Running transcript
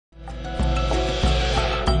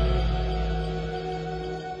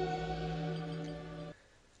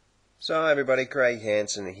So hi everybody, Craig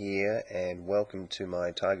Hanson here, and welcome to my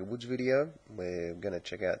Tiger Woods video. We're going to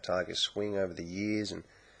check out Tiger's swing over the years and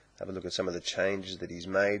have a look at some of the changes that he's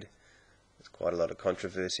made. There's quite a lot of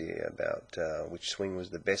controversy about which swing was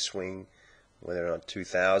the best swing, whether or not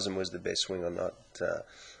 2000 was the best swing or not.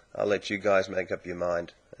 I'll let you guys make up your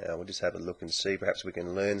mind. We'll just have a look and see. Perhaps we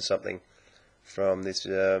can learn something from this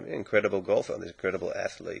incredible golfer, this incredible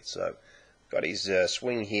athlete. So, got his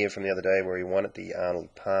swing here from the other day where he won at the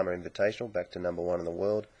Arnold Palmer Invitational, back to #1 in the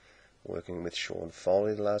world, working with Sean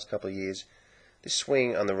Foley the last couple of years. This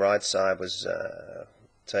swing on the right side was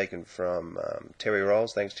taken from Terry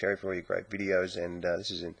Rolls. Thanks, Terry, for all your great videos. And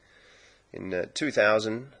this is in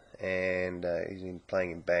 2000, and he's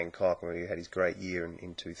playing in Bangkok, where he had his great year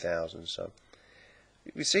in 2000. So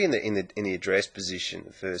we see in the address position,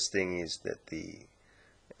 the first thing is that the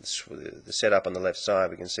setup on the left side,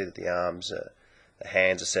 we can see that the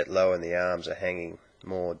hands are set low and the arms are hanging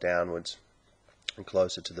more downwards and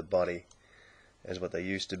closer to the body as what they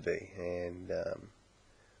used to be. And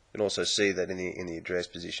you can also see that in the address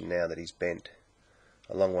position now that he's bent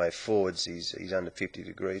a long way forwards. He's under 50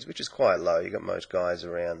 degrees, which is quite low. You got most guys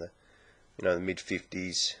around the mid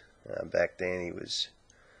 50s. Back then he was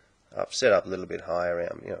set up a little bit higher,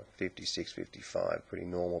 around 56, 55, pretty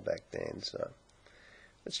normal back then. So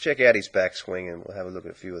let's check out his backswing and we'll have a look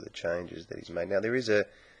at a few of the changes that he's made. Now there is a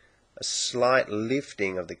slight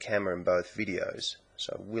lifting of the camera in both videos,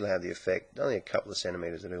 so it will have the effect, only a couple of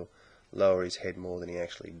centimeters, that he'll lower his head more than he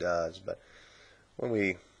actually does. But when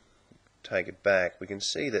we take it back, we can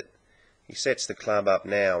see that he sets the club up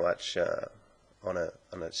now much on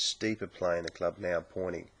a steeper plane, the club now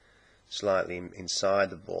pointing slightly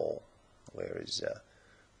inside the ball, whereas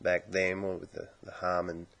back then, with the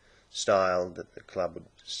Harmon style, that the club would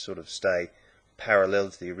sort of stay parallel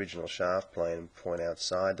to the original shaft plane and point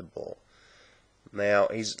outside the ball. Now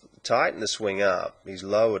he's tightened the swing up, he's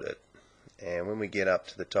lowered it, and when we get up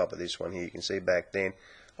to the top of this one here, you can see back then,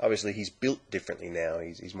 obviously he's built differently now,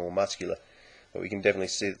 he's more muscular, but we can definitely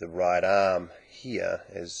see that the right arm here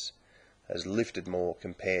has lifted more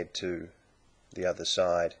compared to the other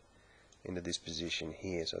side into this position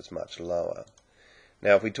here, so it's much lower.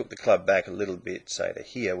 Now if we took the club back a little bit, say to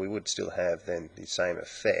here, we would still have then the same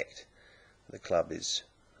effect. The club is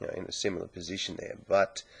in a similar position there.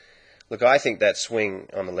 But look, I think that swing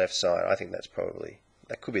on the left side, I think that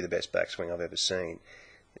could be the best backswing I've ever seen.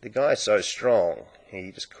 The guy's so strong,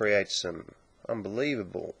 he just creates some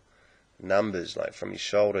unbelievable numbers, like from his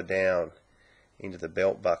shoulder down into the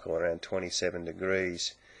belt buckle around 27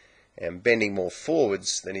 degrees, and bending more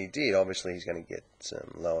forwards than he did. Obviously he's going to get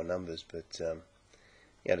some lower numbers, but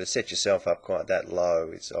to set yourself up quite that low,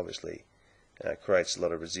 it's obviously creates a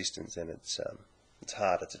lot of resistance, and it's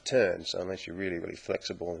harder to turn. So unless you're really, really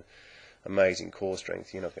flexible and amazing core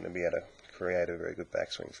strength, you're not going to be able to create a very good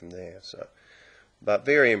backswing from there. So, but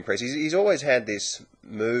very impressive. He's always had this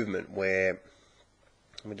movement where,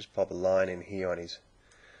 let me just pop a line in here on his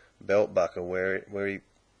belt buckle, where he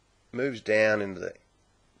moves down into the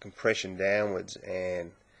compression downwards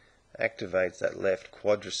and activates that left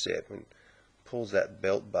quadricep and pulls that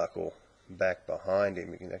belt buckle back behind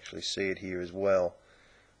him. You can actually see it here as well.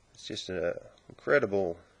 It's just an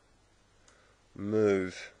incredible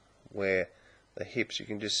move where the hips, you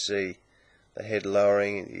can just see the head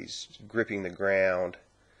lowering, he's gripping the ground,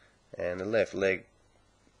 and the left leg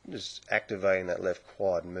just activating that left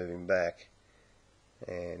quad and moving back.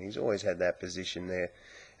 And he's always had that position there.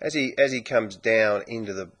 As he comes down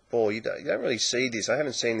into the ball, you don't really see this. I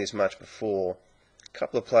haven't seen this much before. A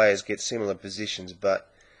couple of players get similar positions, but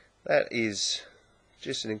that is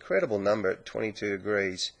just an incredible number at 22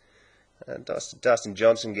 degrees. Dustin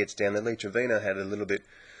Johnson gets down there. Lee Trevino had a little bit,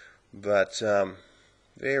 but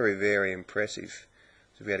very, very impressive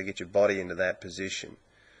to be able to get your body into that position.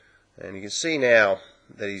 And you can see now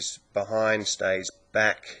that his behind stays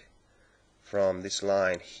back from this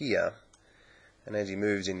line here, and as he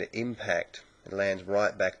moves into impact, it lands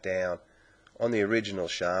right back down on the original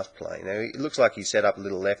shaft plane. Now it looks like he's set up a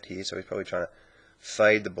little left here, so he's probably trying to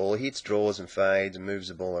fade the ball. He hits draws and fades and moves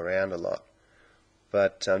the ball around a lot,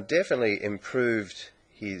 but definitely improved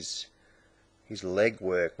his leg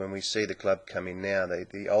work. When we see the club come in now,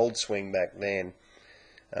 the old swing back then,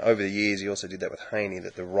 over the years he also did that with Haney,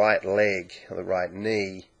 that the right leg or the right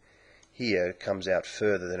knee here comes out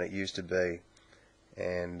further than it used to be,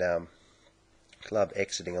 and club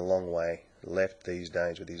exiting a long way left these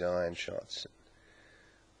days with his iron shots.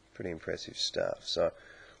 Pretty impressive stuff. So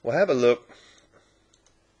we'll have a look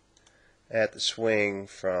at the swing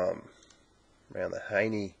from around the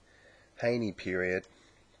Haney period.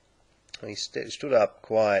 He stood up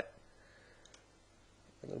quite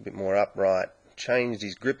a little bit more upright, changed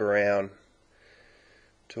his grip around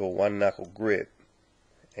to a one knuckle grip,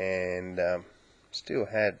 and still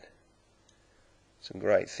had some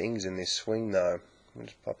great things in this swing though. I'll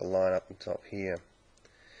just pop a line up the top here.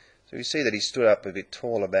 So you see that he stood up a bit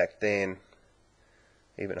taller back then,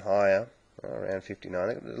 even higher, around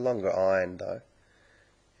 59, a longer iron though,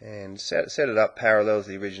 and set it up parallel to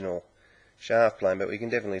the original shaft plane, but we can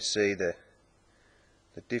definitely see the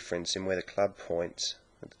difference in where the club points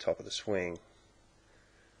at the top of the swing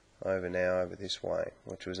over this way,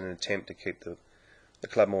 which was an attempt to keep the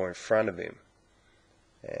club more in front of him.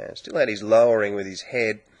 And still had his lowering with his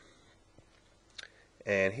head,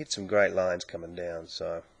 and hit some great lines coming down,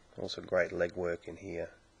 so also great leg work in here.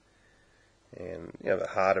 And a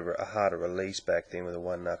harder release back then with a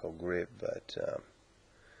one knuckle grip, but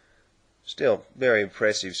still very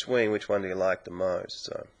impressive swing. Which one do you like the most?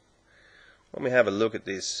 So when we have a look at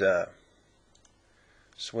this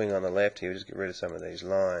swing on the left here, we'll just get rid of some of these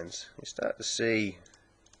lines. You start to see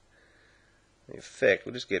the effect.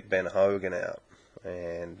 We'll just get Ben Hogan out,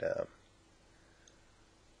 and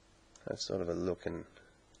that's sort of a look, and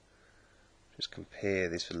just compare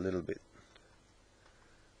this a little bit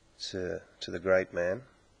to the great man.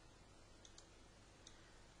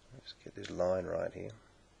 Let's get this line right here.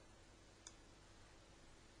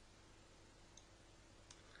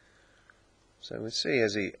 So we see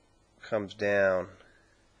as he comes down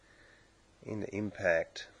in the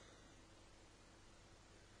impact,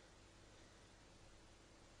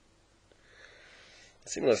 a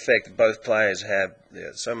similar effect that both players have.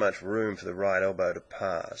 There's so much room for the right elbow to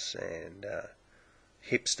pass, and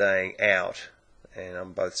hip staying out, and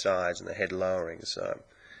on both sides, and the head lowering. So,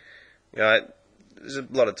 there's a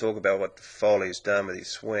lot of talk about what Foley's done with his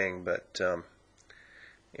swing, but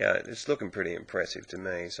it's looking pretty impressive to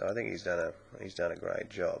me. So I think he's done a great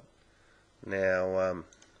job. Now,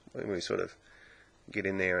 when we sort of get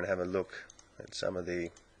in there and have a look at some of the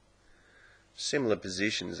similar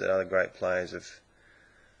positions that other great players have.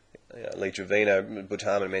 Lee Trevino,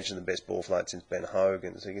 Buthaman mentioned the best ball flight since Ben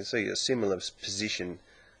Hogan, so you can see a similar position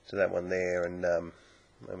to that one there. And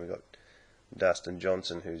we've got Dustin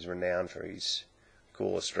Johnson, who's renowned for his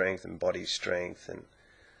core strength and body strength, and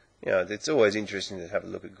it's always interesting to have a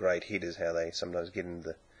look at great hitters, how they sometimes get into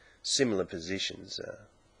the similar positions.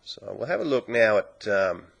 So we'll have a look now at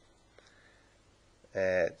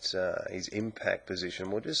his impact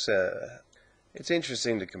position. We'll just it's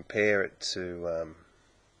interesting to compare it to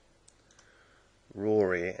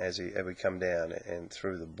Rory as we come down and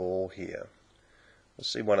through the ball here. We'll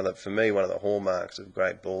see for me, one of the hallmarks of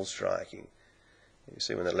great ball striking. You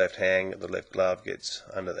see when the left glove gets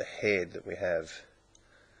under the head, that we have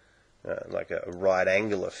like a right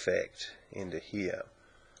angle effect into here.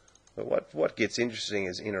 But what gets interesting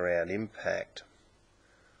is in around impact,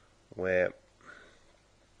 where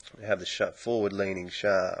we have the forward leaning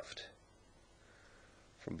shaft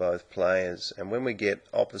from both players, and when we get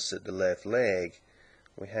opposite the left leg,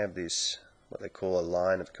 we have this, what they call a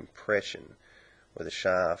line of compression, where the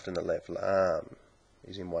shaft and the left arm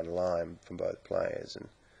is in one line from both players, and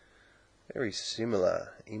very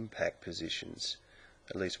similar impact positions,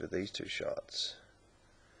 at least with these two shots.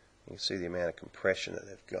 You can see the amount of compression that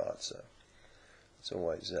they've got, so it's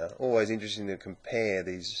always interesting to compare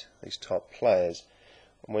these top players.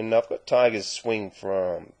 When I've got Tiger's swing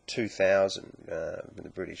from 2000 in the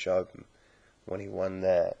British Open, when he won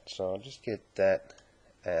that, so I'll just get that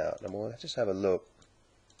out, and we'll just have a look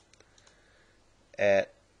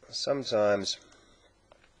at sometimes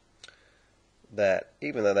that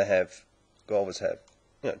even though golfers have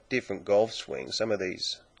different golf swings, some of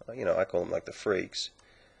these, I call them like the freaks,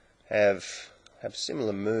 have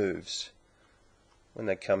similar moves when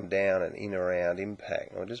they come down and in around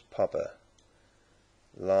impact. I'll just pop a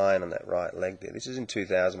line on that right leg there. This is in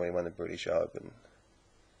 2000 when he won the British Open,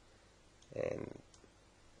 and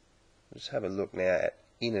just have a look now at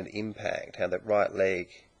in an impact, how that right leg,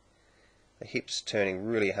 the hips turning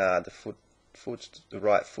really hard, the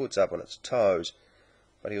right foot's up on its toes,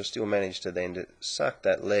 but he'll still manage to then suck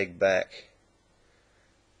that leg back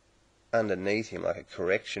underneath him like a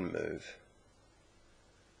correction move.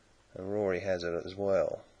 And Rory has it as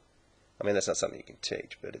well. I mean, that's not something you can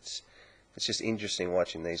teach, but it's just interesting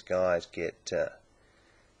watching these guys get,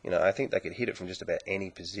 I think they could hit it from just about any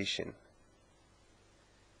position,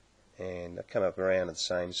 and they come up around the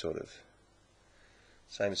same sort of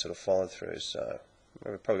follow through. So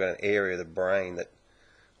we've probably got an area of the brain that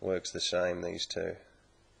works the same, these two.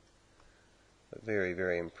 But very,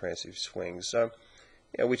 very impressive swings. So,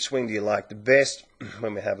 which swing do you like the best?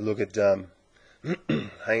 When we have a look at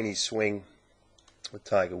Haney's swing with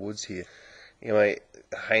Tiger Woods here, You know,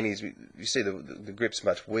 Haney's, you see the grip's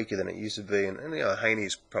much weaker than it used to be, and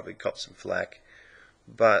Haney's probably copped some flack,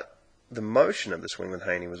 but the motion of the swing with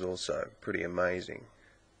Haney was also pretty amazing.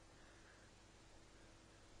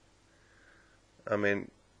 I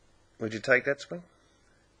mean, would you take that swing?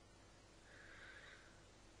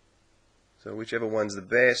 So whichever one's the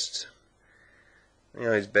best,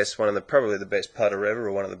 he's probably the best putter ever,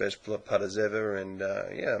 or one of the best putters ever, and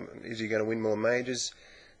yeah, is he going to win more majors?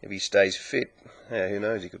 If he stays fit, yeah, who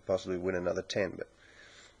knows, he could possibly win another 10. But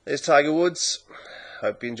there's Tiger Woods.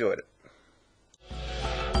 Hope you enjoyed it.